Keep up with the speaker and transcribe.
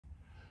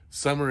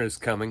Summer is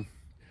coming,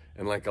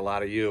 and like a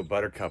lot of you,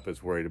 Buttercup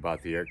is worried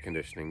about the air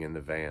conditioning in the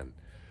van.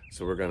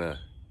 So we're gonna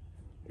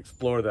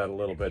explore that a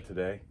little bit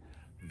today.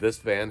 This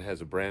van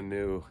has a brand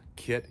new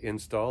kit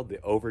installed, the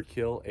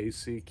Overkill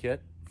AC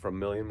kit from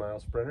Million Mile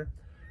Sprinter.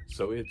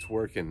 So it's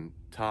working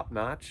top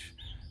notch.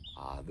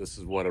 This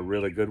is what a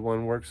really good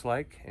one works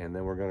like. And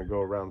then we're gonna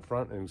go around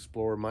front and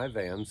explore my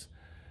van's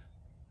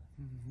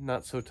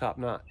not so top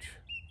notch.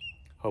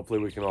 Hopefully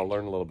we can all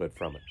learn a little bit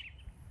from it.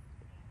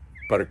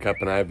 Buttercup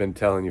and I have been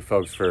telling you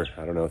folks for,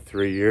 I don't know,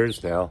 3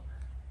 years now,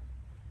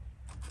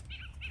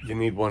 you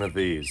need one of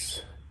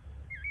these.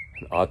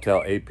 An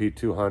Autel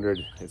AP200.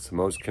 It's the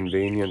most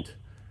convenient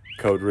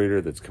code reader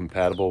that's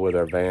compatible with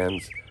our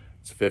vans.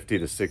 It's $50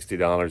 to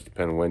 $60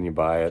 depending on when you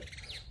buy it.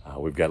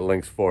 We've got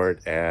links for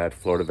it at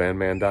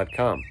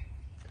floridavanman.com.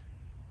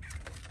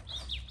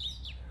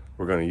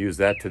 We're going to use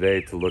that today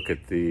to look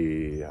at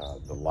the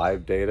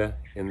live data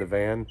in the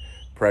van.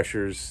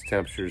 Pressures,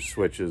 temperatures,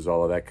 switches,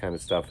 all of that kind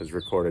of stuff is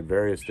recorded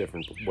various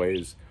different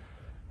ways,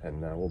 and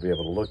we'll be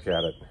able to look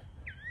at it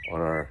on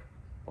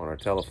our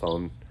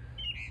telephone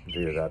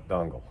via that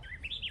dongle.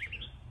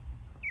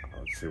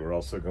 Let's see, we're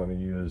also going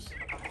to use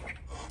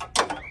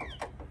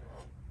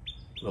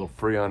little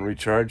freon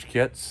recharge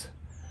kits.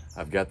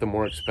 I've got the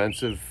more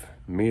expensive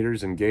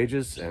meters and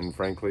gauges, and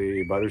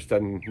frankly, Butters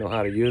doesn't know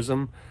how to use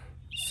them,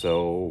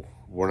 so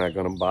we're not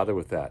going to bother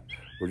with that.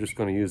 We're just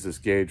going to use this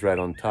gauge right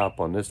on top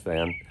on this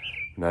van.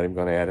 Not even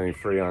going to add any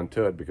freon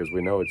to it because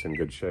we know it's in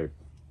good shape.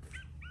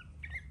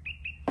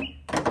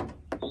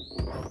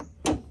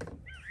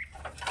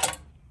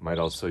 Might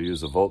also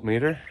use a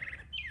voltmeter.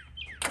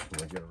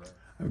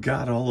 I've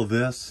got all of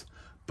this,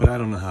 but I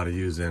don't know how to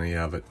use any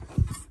of it.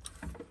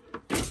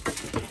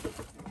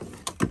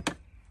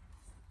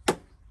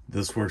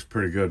 This works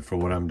pretty good for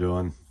what I'm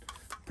doing.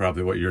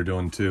 Probably what you're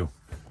doing too.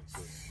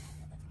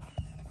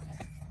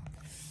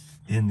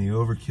 In the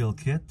Overkill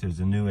kit, there's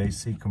a new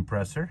AC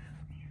compressor,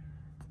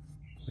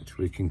 which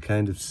we can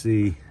kind of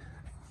see.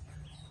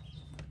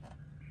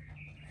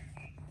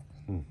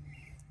 Kind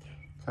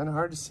of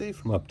hard to see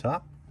from up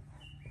top.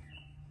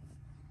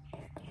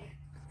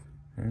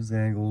 There's the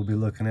angle we'll be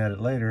looking at it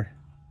later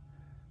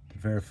to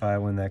verify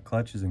when that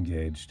clutch is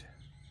engaged.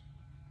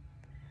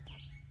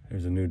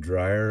 There's a new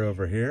dryer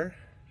over here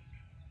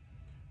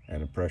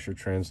and a pressure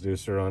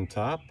transducer on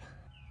top.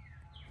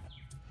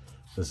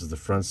 This is the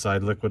front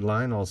side liquid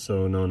line,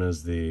 also known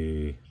as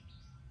the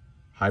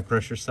high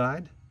pressure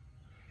side.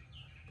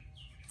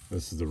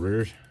 This is the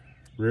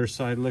rear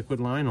side liquid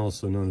line,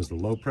 also known as the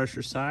low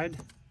pressure side.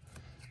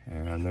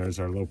 And there's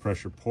our low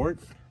pressure port.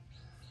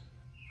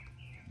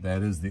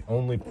 That is the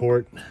only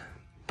port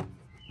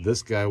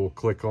this guy will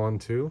click on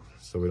to,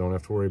 so we don't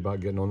have to worry about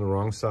getting on the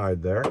wrong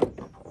side there.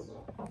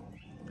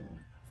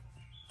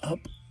 Up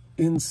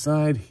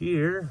inside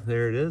here,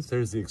 there it is,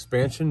 there's the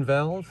expansion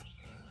valve.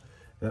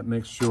 That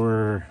makes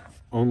sure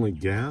only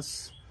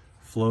gas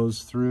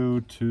flows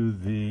through to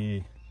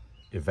the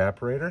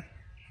evaporator.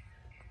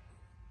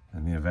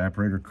 And the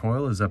evaporator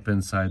coil is up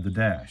inside the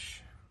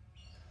dash.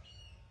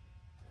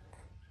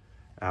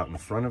 Out in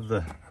front of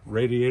the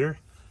radiator,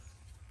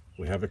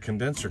 we have a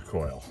condenser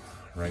coil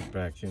right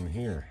back in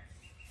here.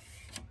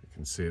 You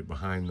can see it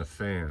behind the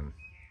fan.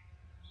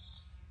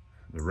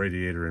 The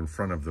radiator in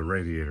front of the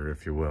radiator,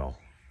 if you will.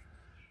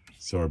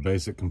 So our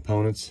basic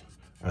components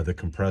are the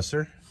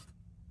compressor,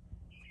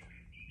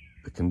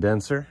 the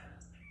condenser,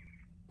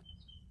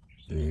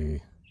 the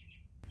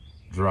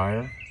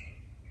dryer,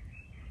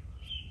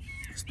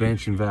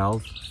 expansion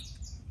valve,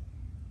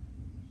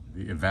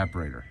 the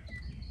evaporator.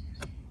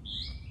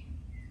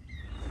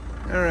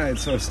 All right,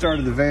 so I've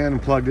started the van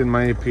and plugged in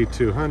my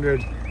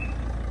AP200.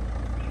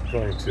 I'm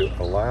going to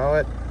allow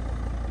it.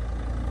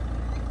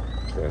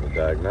 Go into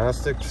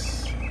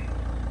diagnostics.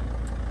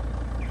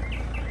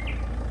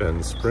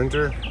 Ben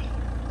Sprinter.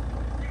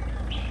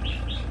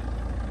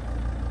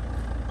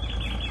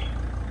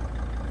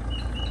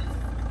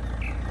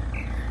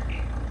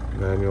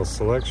 Manual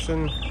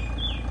selection.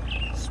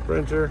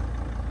 Sprinter.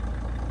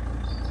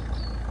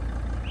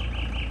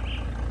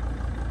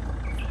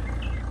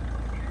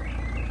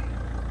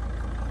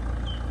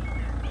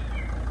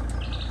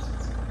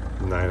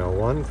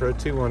 .901 for a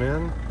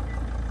T1N,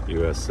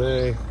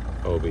 USA,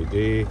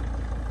 OBD,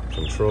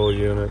 control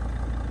unit.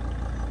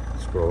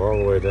 Scroll all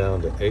the way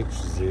down to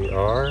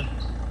HZR,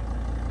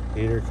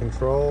 heater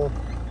control.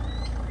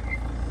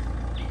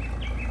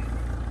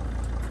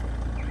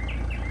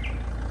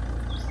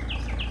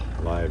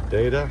 Live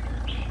data,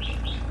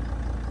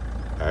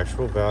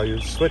 actual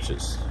values,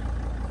 switches.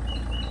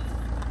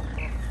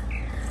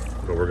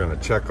 But we're going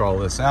to check all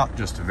this out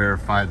just to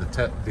verify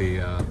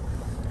the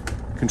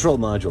control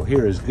module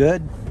here is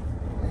good.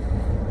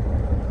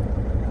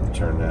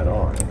 Turn that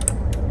on.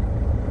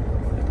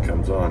 It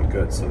comes on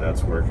good, so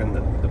that's working.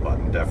 The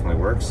button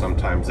definitely works.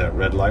 Sometimes that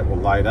red light will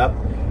light up,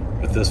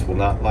 but this will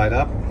not light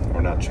up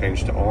or not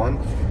change to on.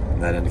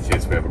 And that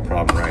indicates we have a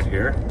problem right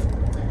here.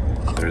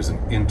 There's an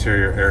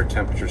interior air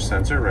temperature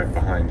sensor right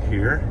behind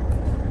here.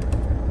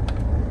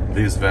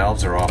 These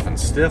valves are often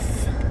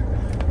stiff.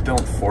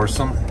 Don't force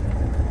them.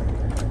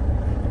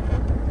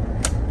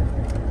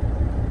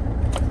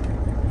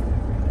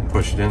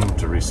 push it in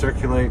to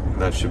recirculate.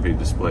 That should be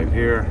displayed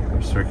here.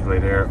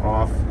 Recirculate air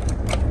off,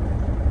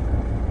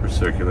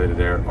 recirculated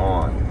air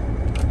on.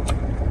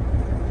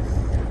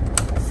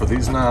 For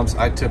these knobs,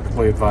 I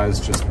typically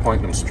advise just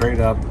pointing them straight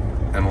up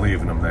and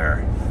leaving them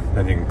there.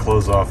 Then you can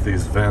close off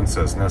these vents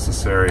as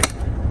necessary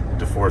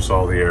to force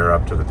all the air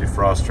up to the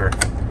defroster,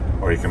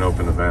 or you can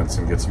open the vents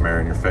and get some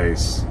air in your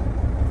face.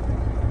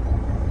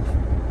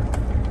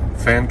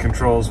 Fan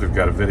controls, we've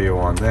got a video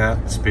on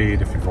that.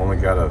 Speed, if you've only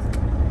got a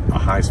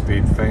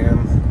high-speed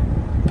fan.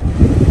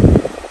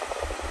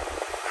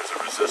 There's a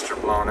resistor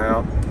blown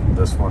out.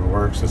 This one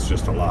works, it's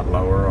just a lot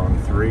lower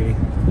on 3.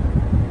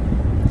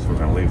 So we're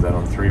going to leave that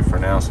on 3 for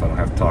now so I don't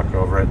have to talk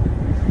over it.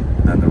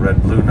 And then the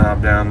red-blue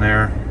knob down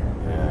there,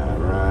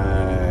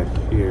 right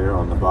here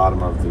on the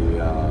bottom of the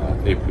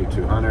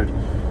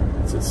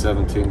AP200. It's at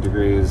 17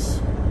 degrees.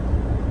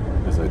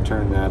 As I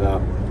turn that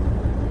up,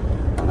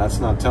 now that's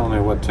not telling me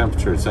what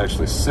temperature it's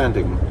actually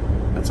sending.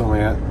 That's only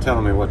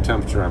telling me what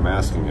temperature I'm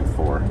asking it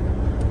for.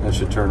 That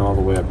should turn all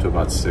the way up to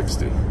about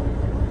 60.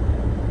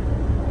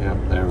 Yep,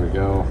 there we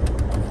go.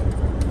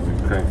 We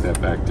can crank that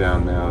back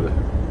down now to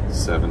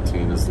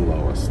 17 is the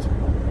lowest.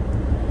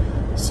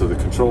 So the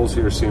controls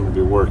here seem to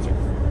be working.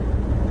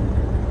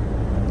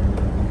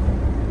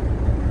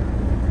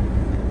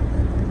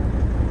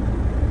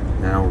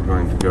 Now we're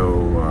going to go,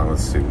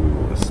 let's see, we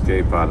will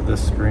escape out of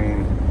this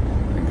screen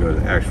and go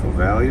to actual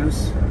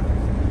values.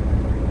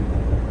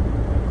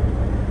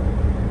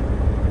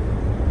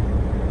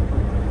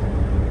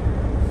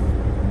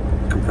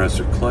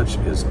 Compressor clutch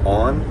is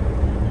on.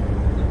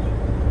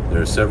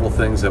 There are several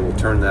things that will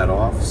turn that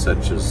off,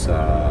 such as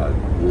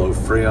low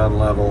freon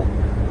level,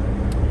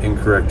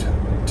 incorrect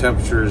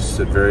temperatures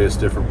at various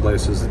different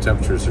places. The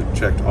temperatures are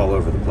checked all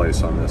over the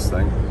place on this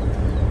thing.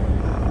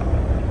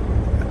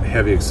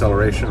 Heavy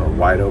acceleration or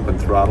wide open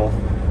throttle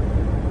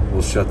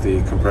will shut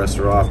the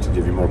compressor off to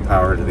give you more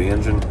power to the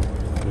engine.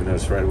 You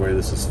notice right away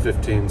this is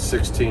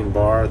 15-16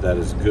 bar. That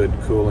is good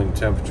cooling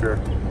temperature.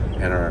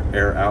 And our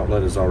air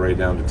outlet is already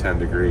down to 10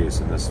 degrees,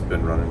 and this has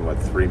been running, what,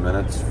 3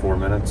 minutes, 4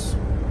 minutes?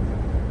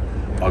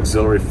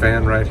 Auxiliary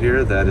fan right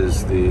here, that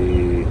is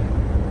the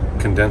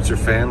condenser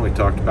fan we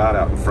talked about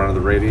out in front of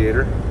the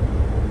radiator.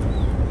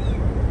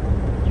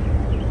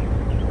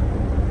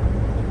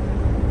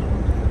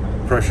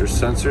 Pressure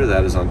sensor,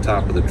 that is on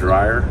top of the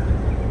dryer.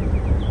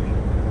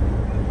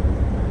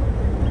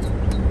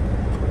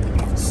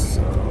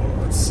 So,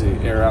 let's see,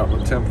 air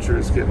outlet temperature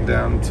is getting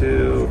down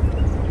to...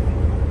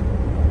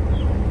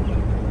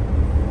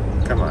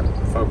 Come on,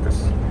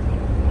 focus.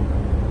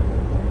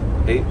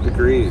 8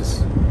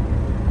 degrees.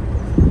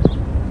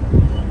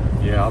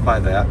 Yeah, I'll buy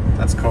that.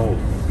 That's cold.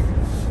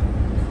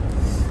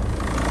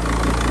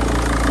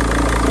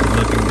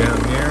 Looking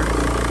down here,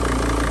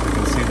 you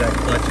can see that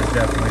clutch is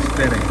definitely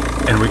spinning.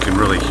 And we can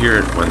really hear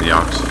it when the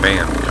aux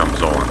fan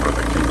comes on, or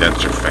the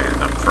condenser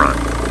fan up front.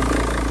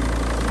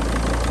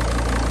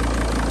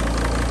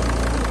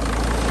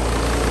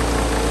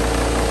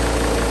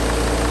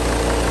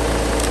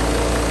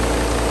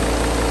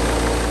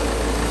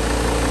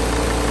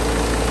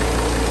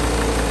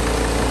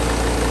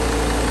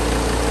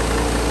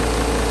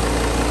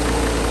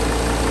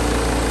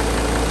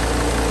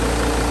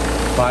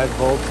 Five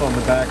volts on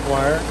the back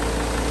wire.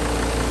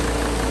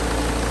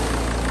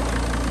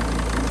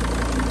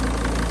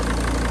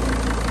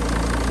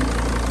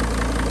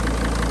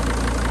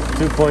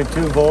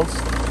 .2 volts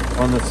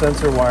on the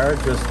sensor wire,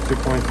 just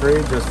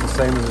 2.3, just the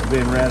same as it's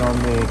being read on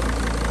the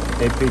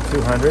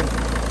AP200.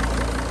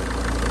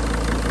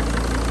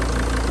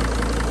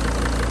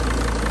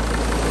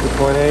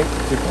 2.8,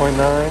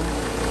 2.9,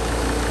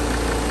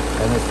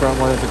 and this front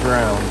one is the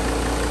ground.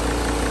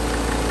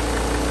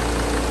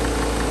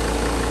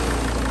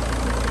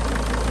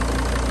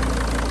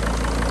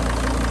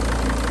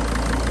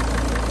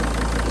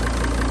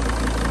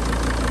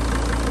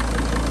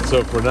 So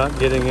if we're not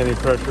getting any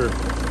pressure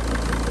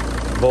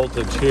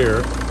voltage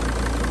here,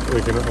 we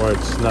can, or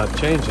it's not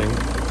changing,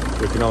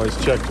 we can always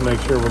check to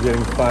make sure we're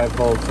getting 5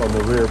 volts on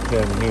the rear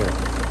pin here.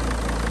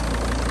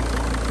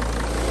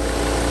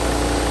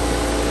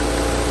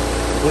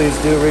 Please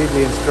do read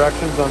the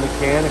instructions on the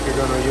can if you're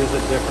going to use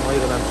it differently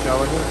than I'm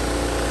showing you.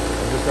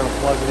 I'm just going to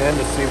plug it in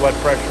to see what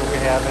pressure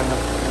we have in the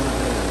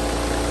van.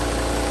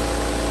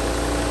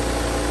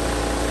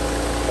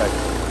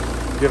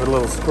 Okay. Give it a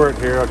little squirt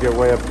here, I'll get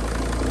way up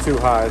too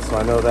high, so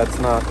I know that's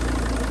not,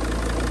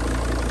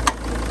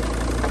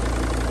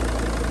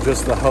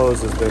 just the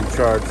hose has been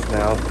charged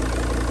now,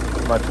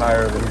 much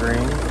higher than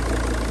green.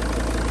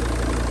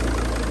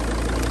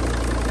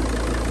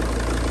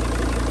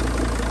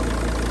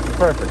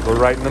 Perfect, we're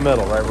right in the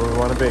middle, right where we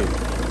want to be.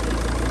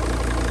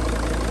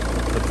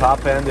 The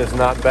top end is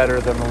not better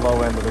than the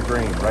low end of the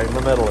green. Right in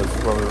the middle is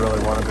where we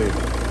really want to be.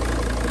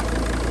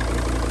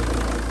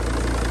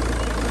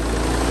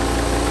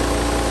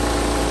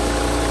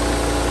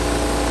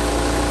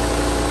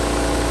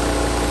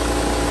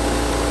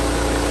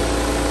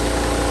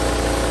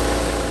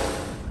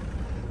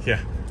 Yeah,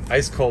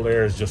 ice cold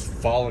air is just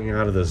falling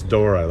out of this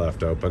door I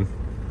left open.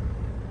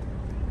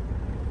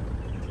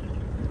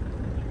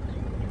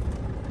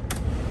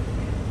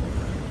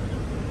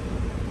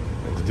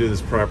 do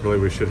this properly,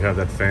 we should have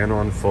that fan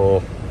on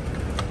full,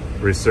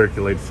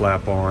 recirculate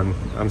flap on.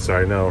 I'm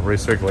sorry, no,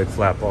 recirculate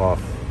flap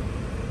off.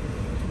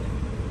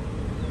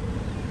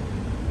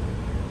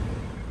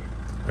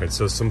 All right,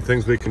 so some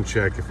things we can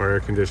check if our air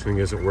conditioning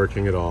isn't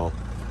working at all.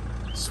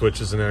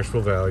 Switches and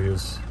actual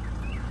values.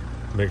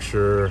 Make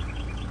sure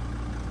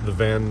the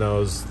van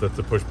knows that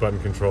the push button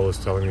control is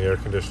telling the air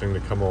conditioning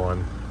to come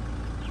on.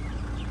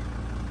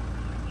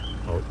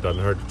 Oh, it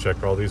doesn't hurt to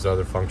check all these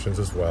other functions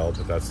as well,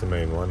 but that's the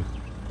main one.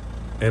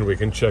 And we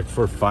can check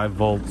for 5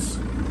 volts.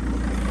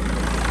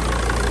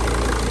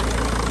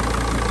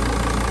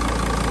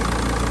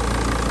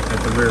 At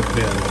the rear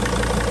pin.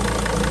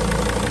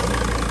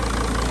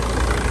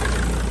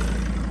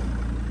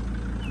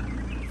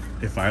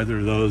 If either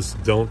of those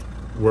don't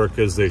work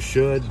as they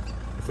should,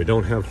 if we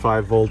don't have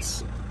 5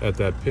 volts at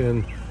that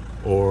pin,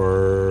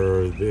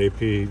 or the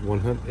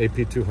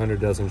AP200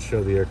 doesn't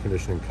show the air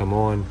conditioning come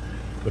on,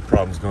 the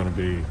problem's going to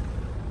be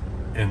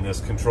in this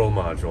control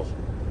module.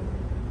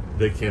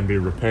 They can be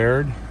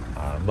repaired.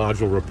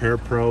 Module Repair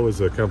Pro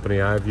is a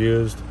company I've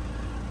used.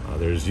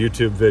 There's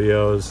YouTube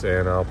videos,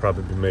 and I'll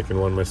probably be making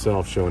one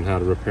myself showing how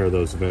to repair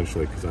those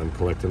eventually, because I'm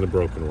collecting the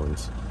broken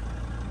ones.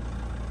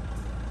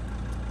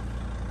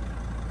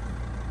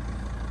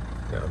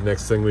 Now,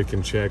 next thing we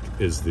can check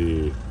is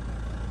the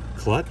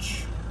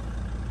clutch.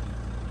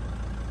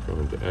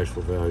 Going to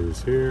actual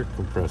values here,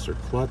 compressor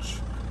clutch.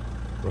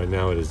 Right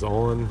now it is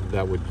on.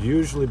 That would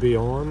usually be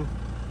on.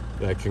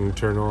 That can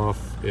turn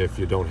off if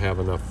you don't have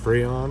enough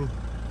freon,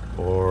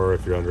 or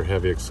if you're under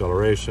heavy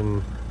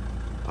acceleration.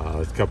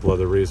 A couple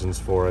other reasons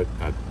for it,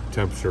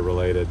 temperature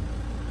related.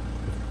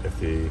 If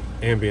the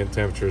ambient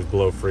temperature is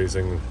below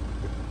freezing,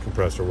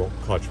 the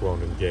clutch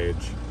won't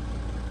engage.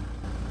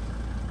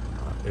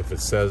 If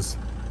it says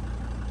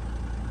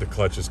the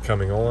clutch is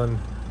coming on,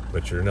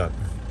 but you're not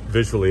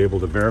visually able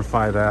to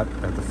verify that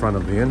at the front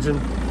of the engine,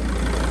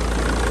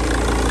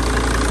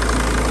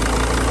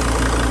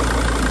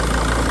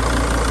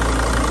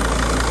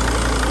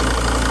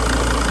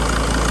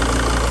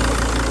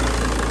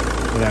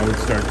 then I would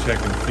start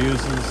checking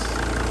fuses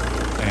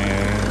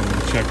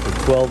and check the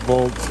 12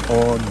 volts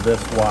on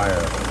this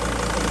wire.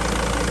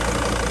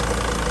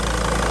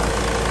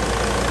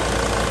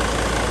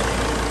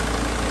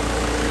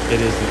 It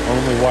is the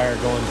only wire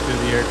going through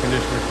the air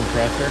conditioner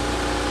compressor.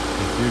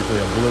 It's usually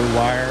a blue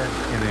wire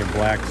in a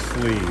black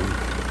sleeve.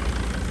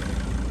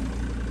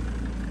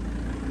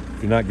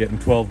 If you're not getting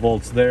 12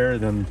 volts there,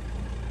 then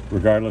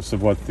regardless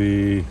of what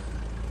the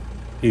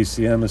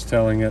ECM is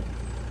telling it,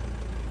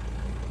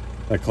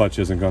 that clutch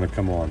isn't going to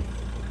come on.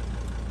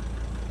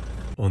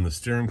 On the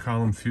steering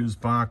column fuse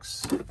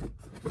box,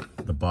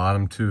 the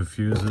bottom 2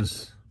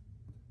 fuses,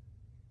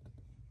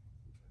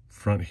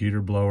 front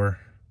heater blower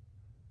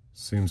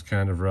seems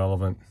kind of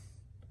relevant.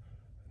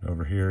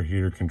 Over here,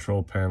 heater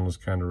control panel is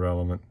kind of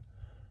relevant.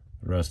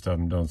 The rest of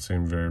them don't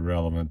seem very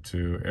relevant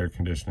to air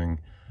conditioning,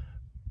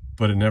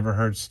 but it never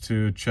hurts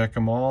to check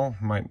them all.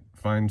 Might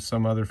find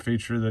some other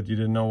feature that you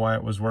didn't know why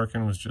it was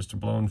working, was just a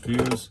blown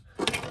fuse.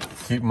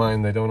 Keep in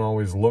mind, they don't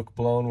always look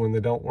blown when they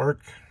don't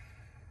work.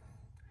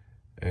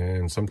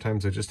 And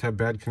sometimes they just have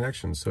bad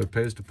connections. So it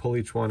pays to pull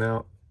each one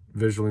out,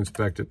 visually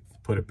inspect it,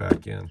 put it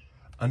back in.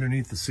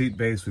 Underneath the seat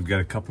base, we've got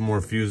a couple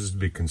more fuses to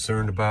be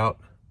concerned about.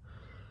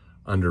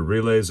 Under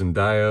relays and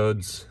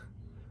diodes,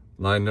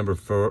 line number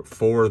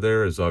 4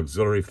 there is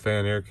auxiliary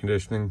fan air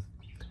conditioning.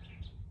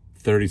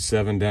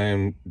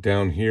 37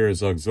 down here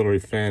is auxiliary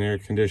fan air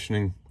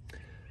conditioning.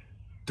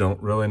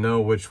 Don't really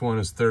know which one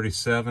is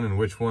 37 and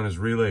which one is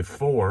relay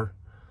 4.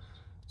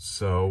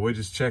 So we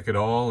just check it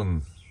all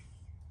and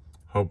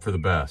hope for the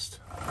best.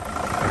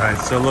 All right,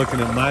 so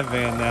looking at my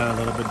van now, a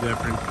little bit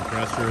different.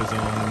 Compressor is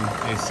on,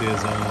 AC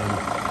is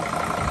on.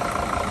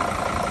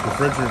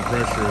 Refrigerant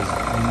pressure is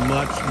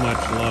much,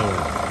 much lower,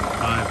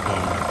 5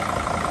 bar.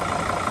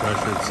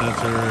 Pressure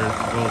sensor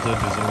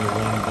voltage is only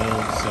 1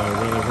 volt, so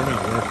really we're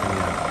not working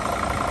yet.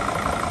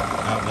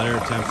 Out there,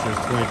 temperature is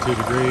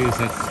 22 degrees.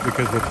 That's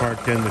because we're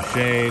parked in the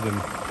shade and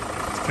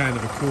it's kind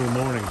of a cool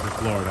morning for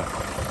Florida.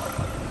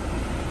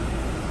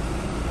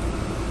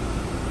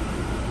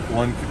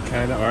 One could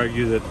kind of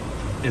argue that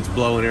it's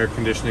blowing air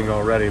conditioning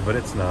already, but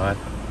it's not.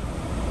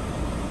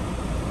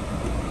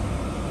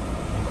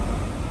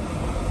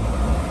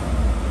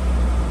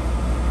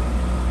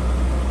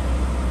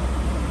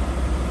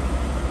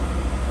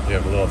 You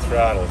have a little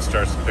throttle, it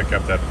starts to pick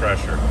up that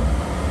pressure.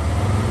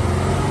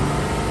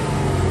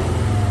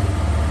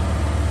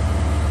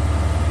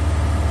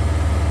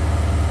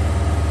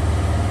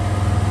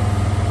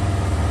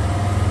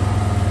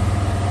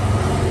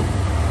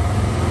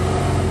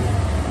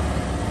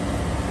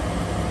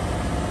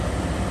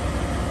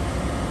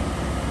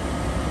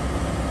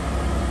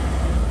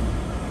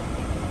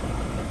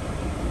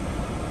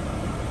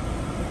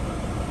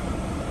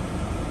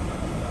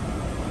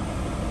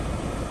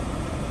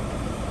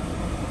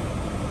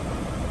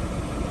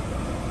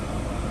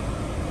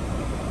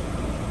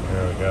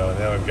 Go.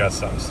 Now we've got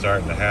something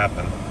starting to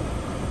happen.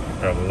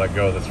 Probably let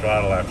go of the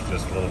throttle after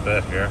just a little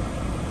bit here,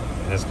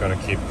 and it's going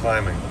to keep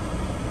climbing.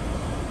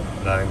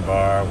 9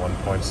 bar,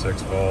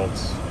 1.6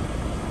 volts.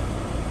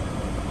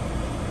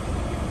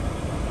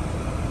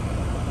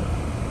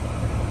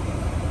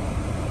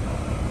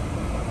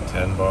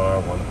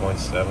 Bar,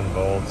 1.7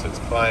 volts. It's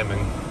climbing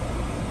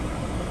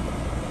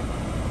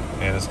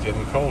and it's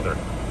getting colder.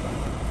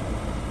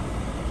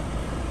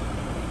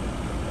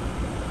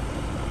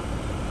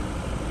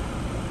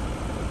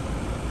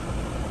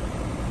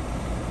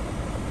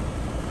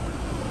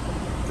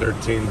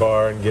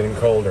 $13 and getting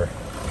colder.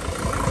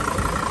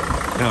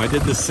 Now I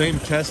did the same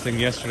testing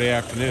yesterday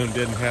afternoon,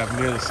 didn't have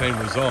near the same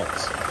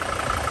results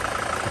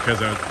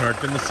because I was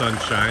parked in the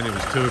sunshine. It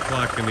was 2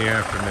 o'clock in the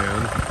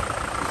afternoon.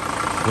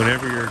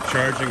 Whenever you're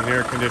charging an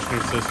air conditioner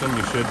system,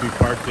 you should be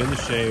parked in the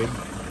shade,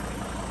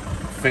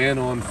 fan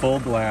on full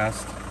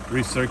blast,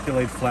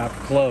 recirculate flap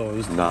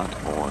closed, not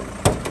on,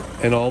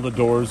 and all the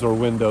doors or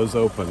windows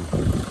open.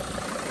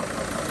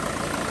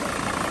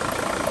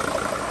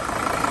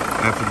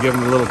 After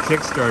giving a little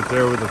kickstart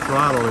there with the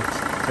throttle,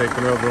 it's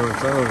taken over on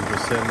its own,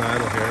 just sitting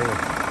idle here.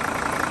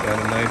 Got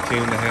a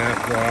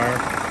 19.5 bar,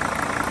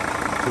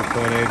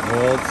 2.8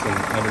 volts, and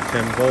under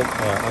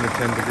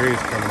 10 degrees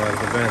coming out of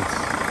the vents.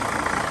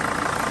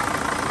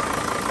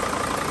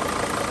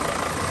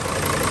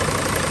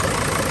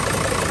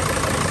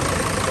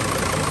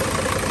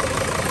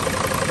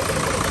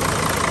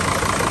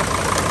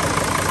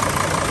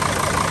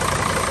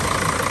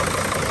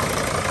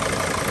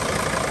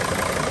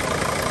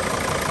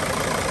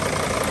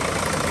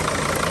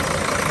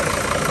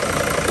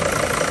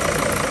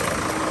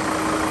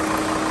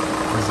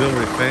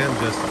 Auxiliary fan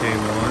just came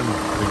on.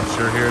 We can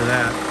sure hear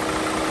that.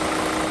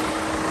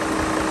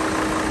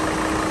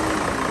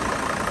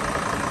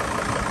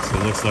 So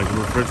it looks like the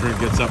refrigerant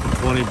gets up to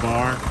 20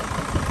 bar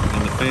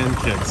and the fan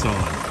kicks on.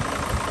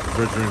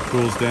 Refrigerant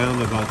cools down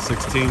to about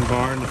 16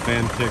 bar and the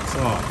fan kicks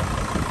off.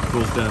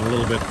 Cools down a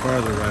little bit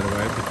farther right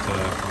away, but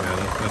yeah,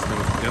 that's going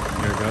to, yep,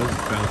 here it goes.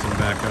 It's bouncing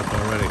back up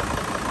already.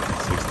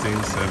 16,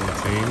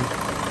 17.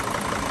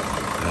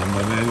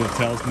 My manual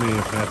tells me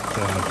if that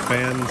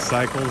fan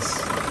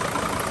cycles,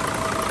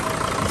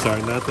 I'm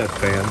sorry, not that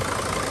fan,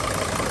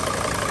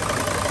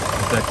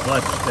 but that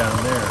clutch down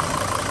there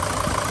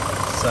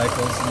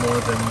cycles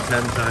more than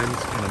 10 times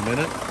in a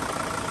minute,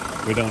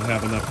 we don't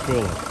have enough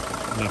coolant,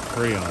 enough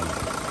freon.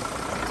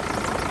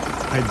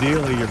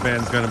 Ideally, your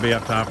van's going to be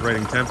up to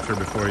operating temperature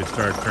before you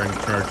start trying to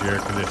charge your air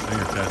conditioning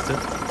or test it.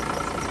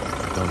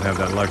 Don't have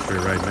that luxury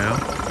right now.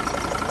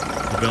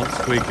 The belt's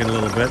squeaking a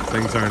little bit.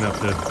 Things aren't up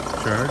to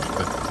charge,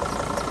 but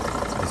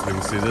as we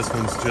can see, this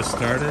one's just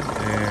started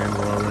and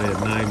we're already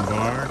at 9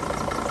 bar.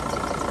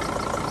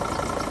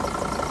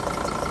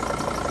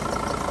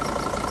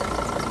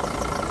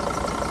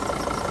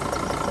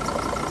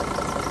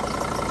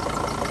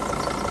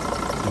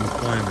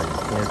 Climbing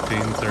 14,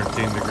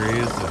 13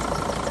 degrees. The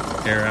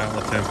air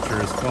outlet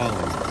temperature is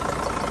falling.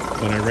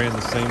 When I ran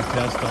the same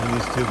test on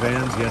these two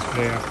vans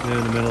yesterday afternoon,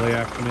 in the middle of the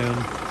afternoon,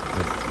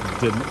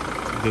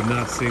 it did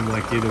not seem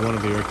like either one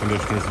of the air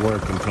conditioners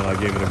worked until I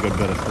gave it a good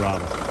bit of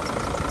throttle.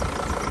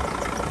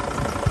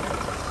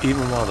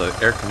 Even while the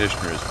air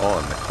conditioner is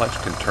on, the clutch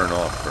can turn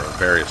off for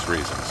various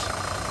reasons.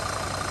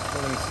 So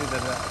we see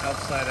that the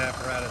outside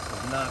apparatus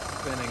is not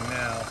spinning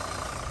now.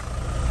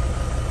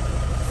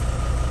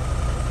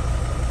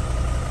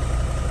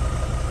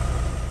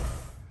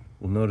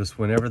 We'll notice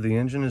whenever the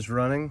engine is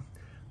running,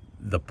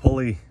 the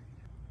pulley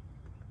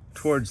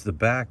towards the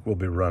back will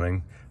be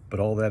running, but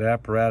all that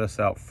apparatus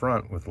out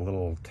front with the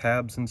little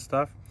tabs and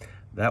stuff,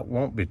 that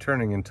won't be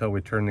turning until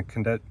we turn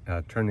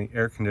the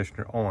air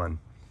conditioner on.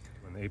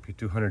 When the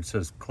AP200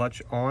 says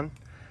clutch on,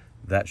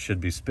 that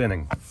should be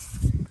spinning.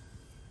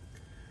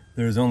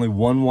 There's only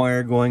one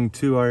wire going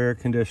to our air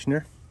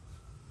conditioner.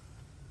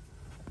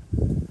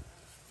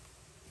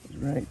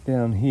 Right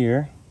down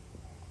here.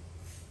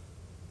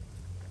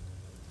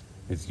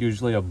 It's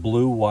usually a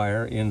blue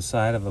wire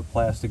inside of a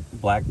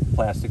black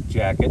plastic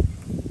jacket.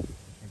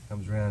 It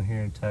comes around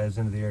here and ties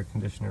into the air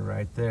conditioner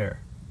right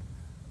there.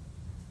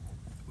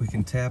 We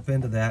can tap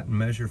into that and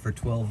measure for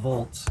 12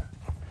 volts.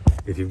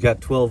 If you've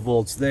got 12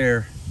 volts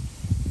there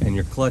and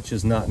your clutch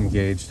is not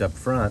engaged up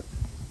front,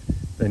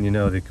 then you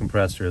know the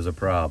compressor is a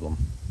problem,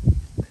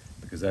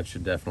 because that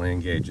should definitely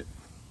engage it.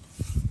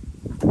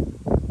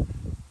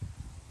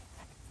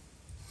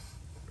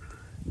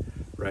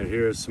 Right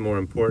here is some more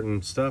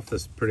important stuff.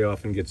 This pretty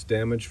often gets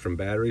damaged from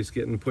batteries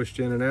getting pushed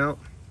in and out.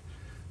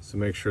 So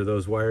make sure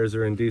those wires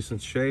are in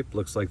decent shape.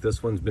 Looks like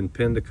this one's been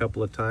pinned a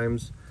couple of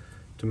times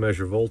to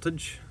measure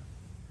voltage.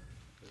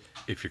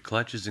 If your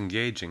clutch is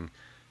engaging,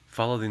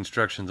 follow the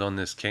instructions on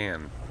this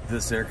can.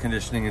 This air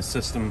conditioning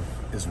system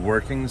is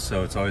working,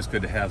 so it's always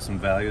good to have some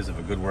values of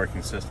a good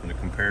working system to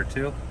compare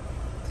to.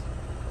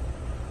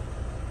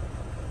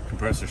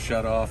 Compressor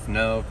shut off,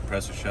 no.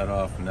 Compressor shut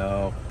off,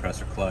 no.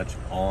 Compressor clutch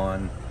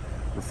on.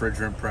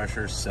 Refrigerant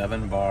pressure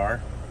 7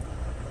 bar.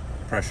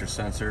 Pressure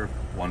sensor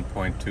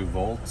 1.2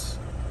 volts.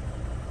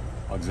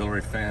 Auxiliary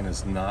fan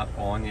is not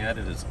on yet,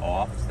 it is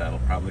off. That'll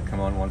probably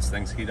come on once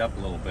things heat up a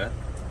little bit.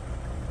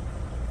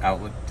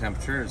 Outlet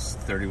temperature is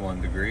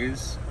 31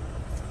 degrees.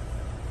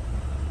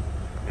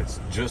 It's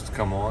just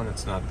come on.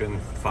 It's not been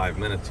 5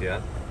 minutes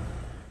yet.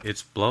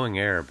 It's blowing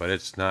air, but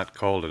it's not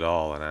cold at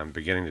all, and I'm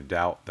beginning to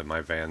doubt that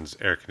my van's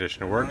air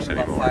conditioner works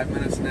anymore. About 5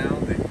 minutes now.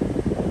 The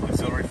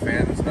auxiliary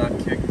fan is not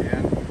kicked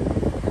in.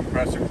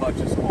 Compressor clutch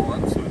is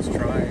on, so it's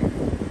trying.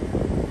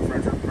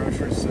 Refrigerant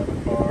pressure is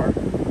 7 bar.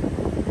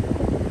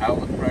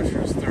 Outlet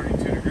pressure is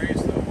 32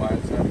 degrees, though. Why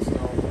is that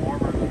still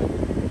warmer than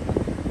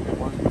it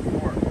was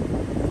before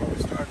we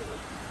started it?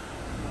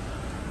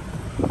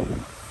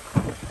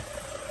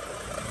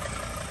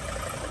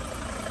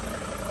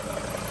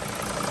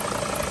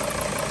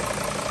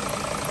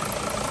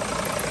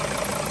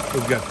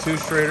 We've got 2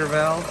 Schrader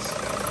valves.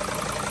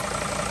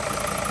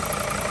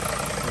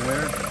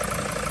 There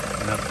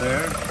and up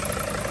there.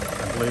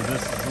 I believe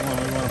this is the one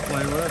we want to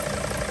play with.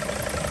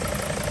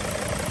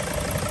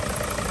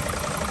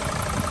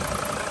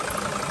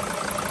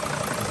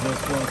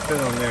 This won't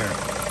fit on there,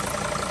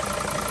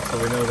 so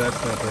we know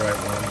that's not the right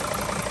one.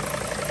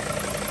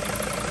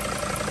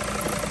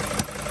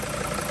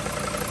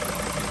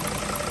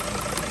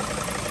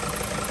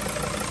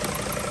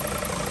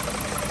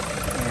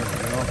 There we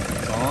go,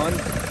 it's on.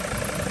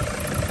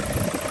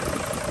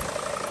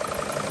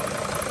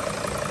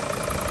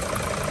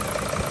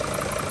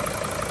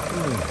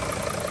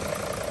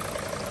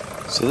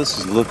 So this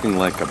is looking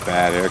like a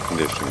bad air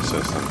conditioning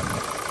system,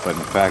 but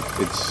in fact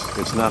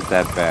it's not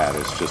that bad.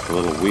 It's just a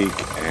little weak,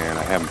 and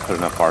I haven't put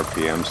enough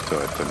RPMs to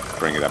it to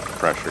bring it up to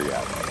pressure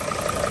yet.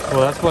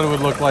 Well, that's what it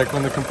would look like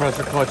when the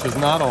compressor clutch is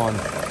not on.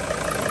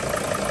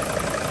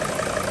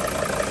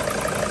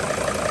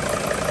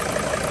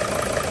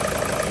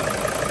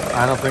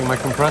 I don't think my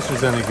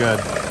compressor's any good.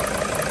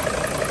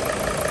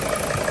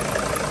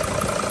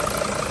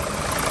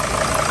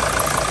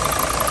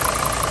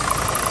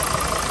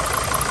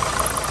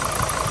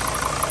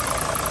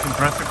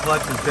 Compressor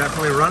clutch is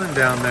definitely running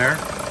down there,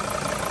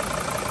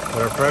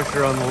 but our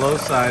pressure on the low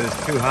side is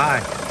too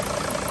high.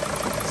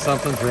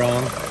 Something's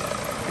wrong.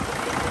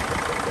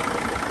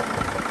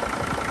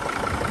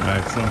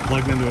 Alright, so I'm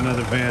plugged into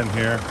another van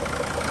here.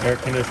 Air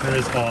conditioner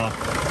is off.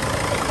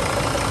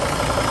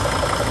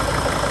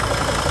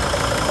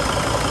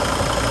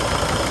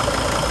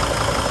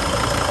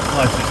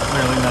 Clutch is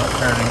clearly not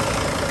turning.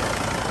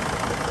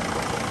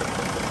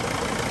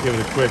 Give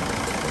it a quick.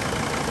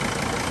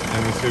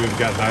 And we see we've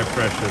got high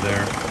pressure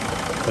there,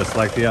 just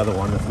like the other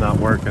one that's not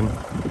working.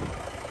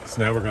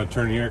 So now we're going to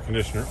turn the air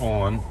conditioner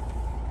on.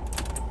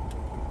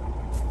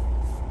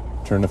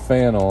 Turn the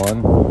fan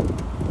on.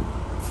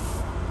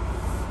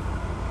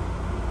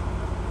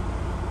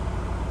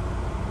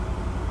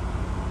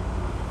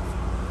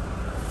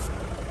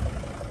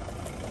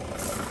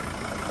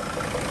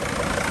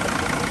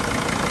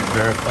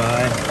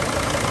 Verify.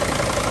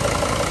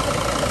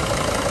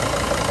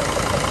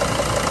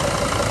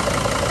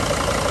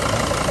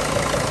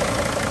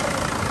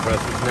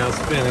 Compressor's now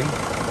spinning.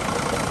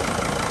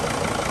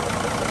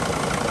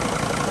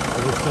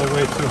 But we're still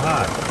way too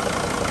hot.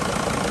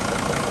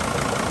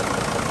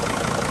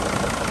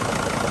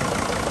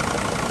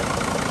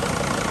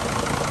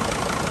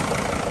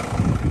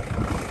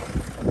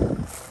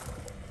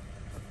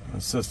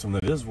 The system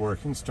that is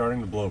working,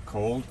 starting to blow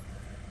cold.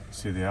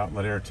 See the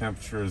outlet air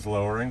temperature is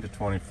lowering to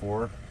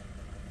 24.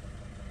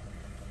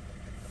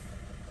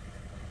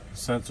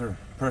 Sensor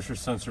pressure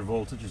sensor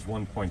voltage is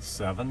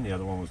 1.7. The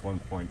other one was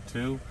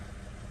 1.2.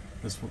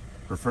 This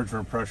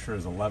refrigerant pressure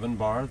is 11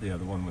 bar. The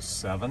other one was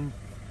 7.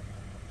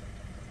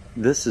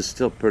 This is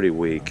still pretty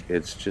weak.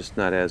 It's just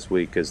not as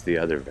weak as the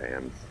other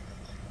van.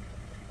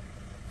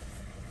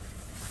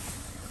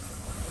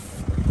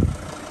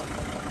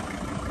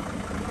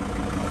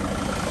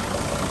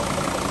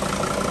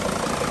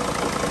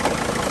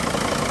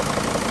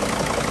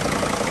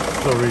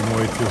 Still reading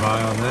way too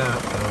high on that.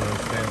 I don't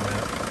understand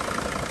that.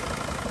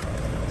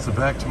 So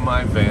back to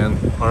my van,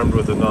 armed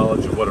with the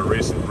knowledge of what a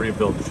recent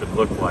rebuild should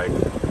look like.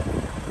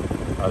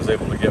 I was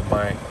able to get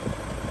my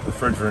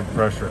refrigerant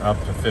pressure up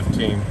to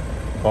 15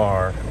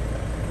 bar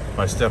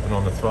by stepping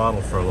on the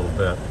throttle for a little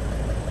bit.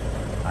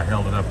 I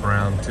held it up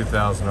around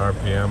 2,000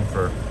 RPM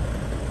for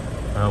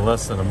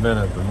less than a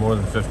minute, but more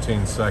than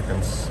 15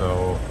 seconds.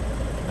 So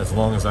as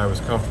long as I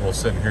was comfortable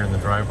sitting here in the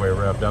driveway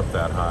revved up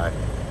that high.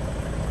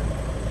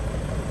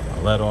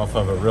 Let off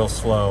of it real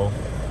slow,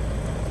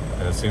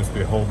 and it seems to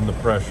be holding the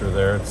pressure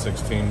there at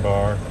 16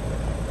 bar.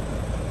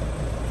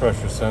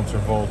 Pressure sensor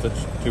voltage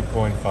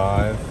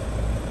 2.5.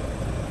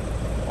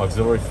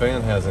 Auxiliary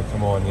fan hasn't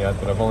come on yet,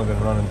 but I've only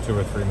been running 2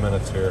 or 3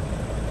 minutes here.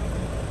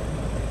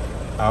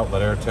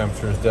 Outlet air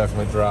temperature is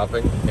definitely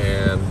dropping,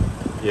 and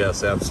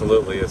yes,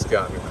 absolutely, it's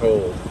gotten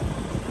cold.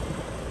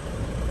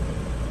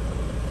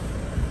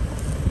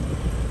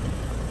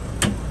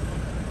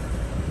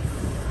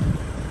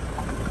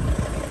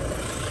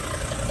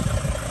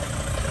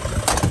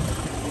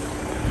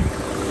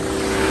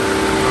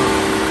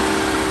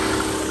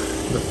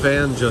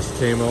 Fan just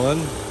came on,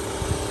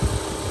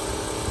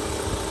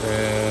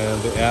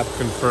 and the app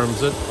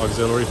confirms it.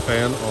 Auxiliary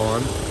fan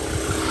on.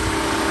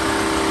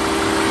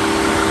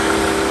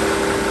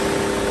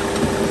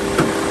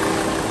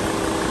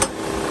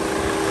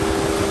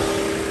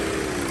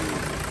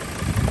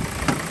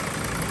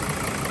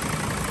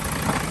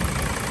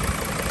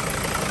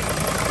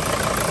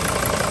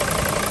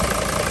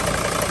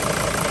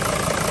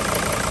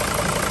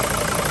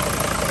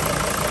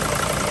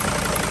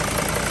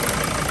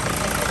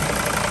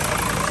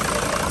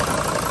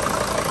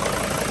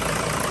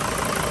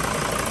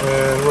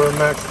 at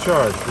max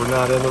charge. We're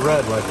not in the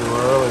red like we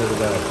were earlier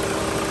today.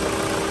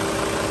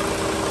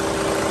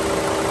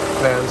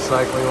 Fan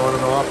cycling on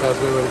and off as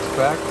we would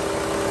expect.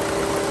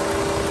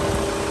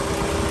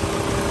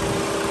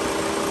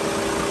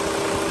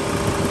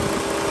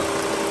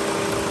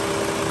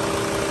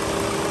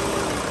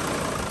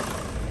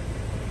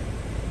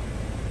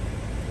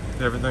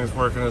 Everything's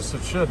working as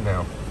it should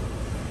now.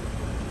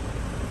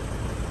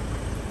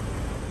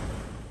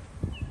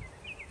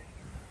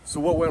 So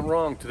what went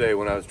wrong today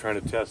when I was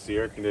trying to test the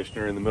air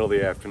conditioner in the middle of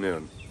the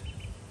afternoon?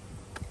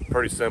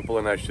 Pretty simple,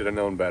 and I should have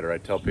known better. I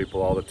tell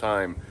people all the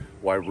time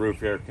why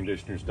roof air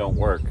conditioners don't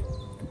work.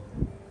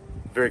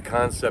 The very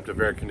concept of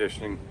air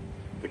conditioning,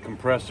 the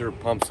compressor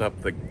pumps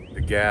up the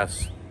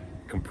gas,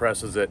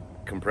 compresses it,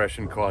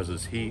 compression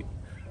causes heat,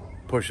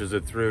 pushes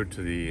it through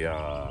to the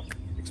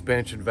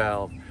expansion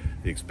valve.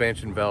 The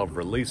expansion valve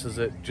releases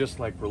it, just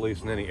like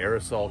releasing any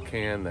aerosol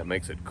can that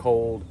makes it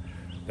cold.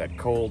 That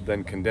cold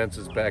then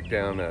condenses back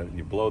down.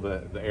 You blow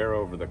the air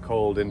over the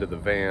cold into the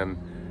van.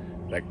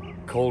 That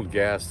cold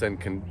gas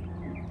then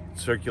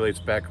circulates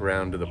back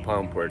around to the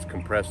pump where it's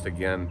compressed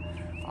again.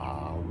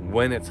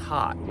 When it's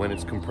hot, when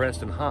it's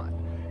compressed and hot,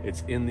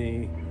 it's in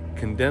the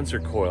condenser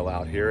coil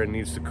out here and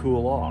needs to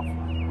cool off.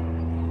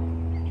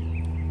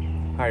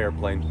 Hi,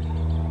 airplane.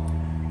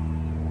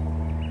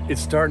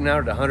 It's starting out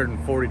at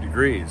 140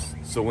 degrees.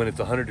 So when it's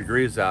 100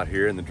 degrees out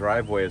here and the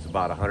driveway is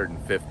about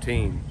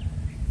 115,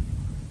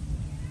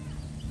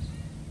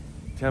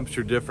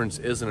 temperature difference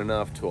isn't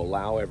enough to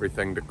allow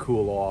everything to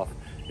cool off.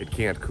 It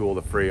can't cool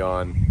the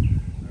freon.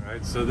 All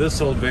right, so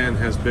this old van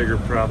has bigger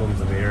problems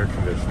than the air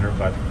conditioner,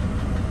 but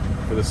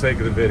for the sake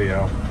of the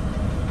video,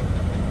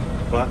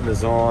 button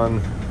is on.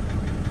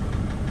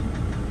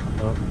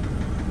 Oh,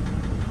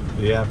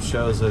 the app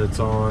shows that it's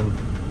on.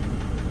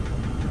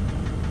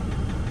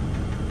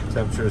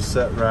 Temperature is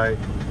set right,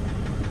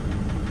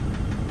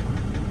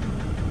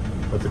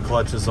 but the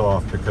clutch is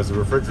off because the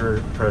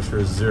refrigerator pressure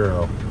is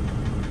 0.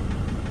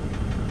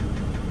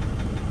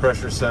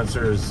 Pressure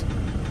sensor is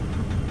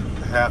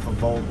half a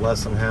volt,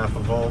 less than half a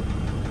volt.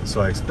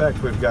 So I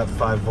expect we've got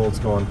 5 volts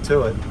going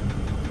to it.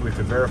 We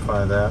could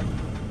verify that.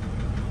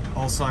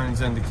 All signs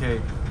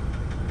indicate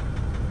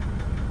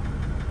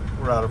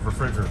we're out of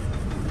refrigerant.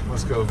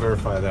 Let's go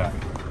verify that.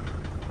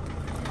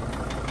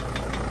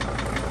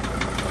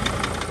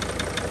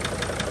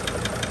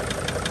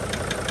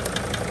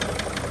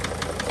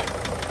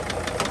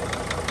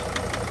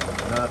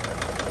 Nothing.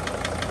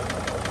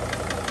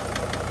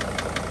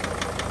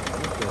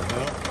 What the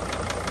hell?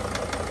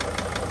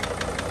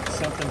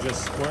 Something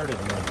just squirted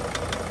me.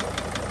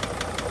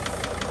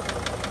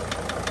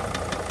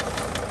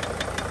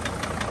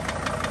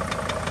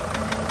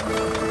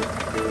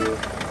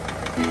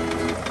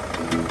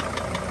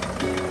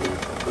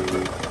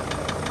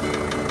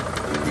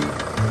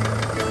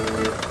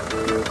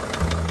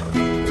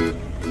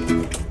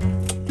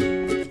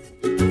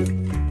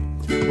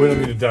 We don't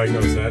need to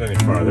diagnose that any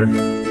farther.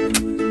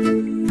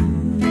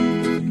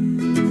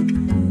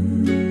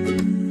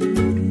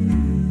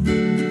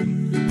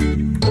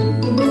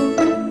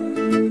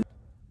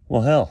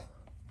 Well, hell,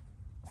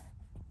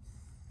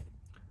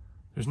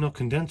 there's no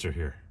condenser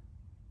here.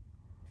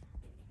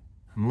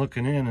 I'm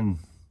looking in and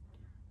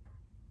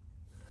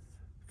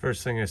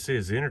first thing I see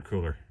is the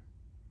intercooler.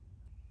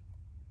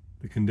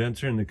 The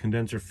condenser and the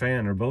condenser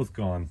fan are both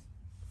gone.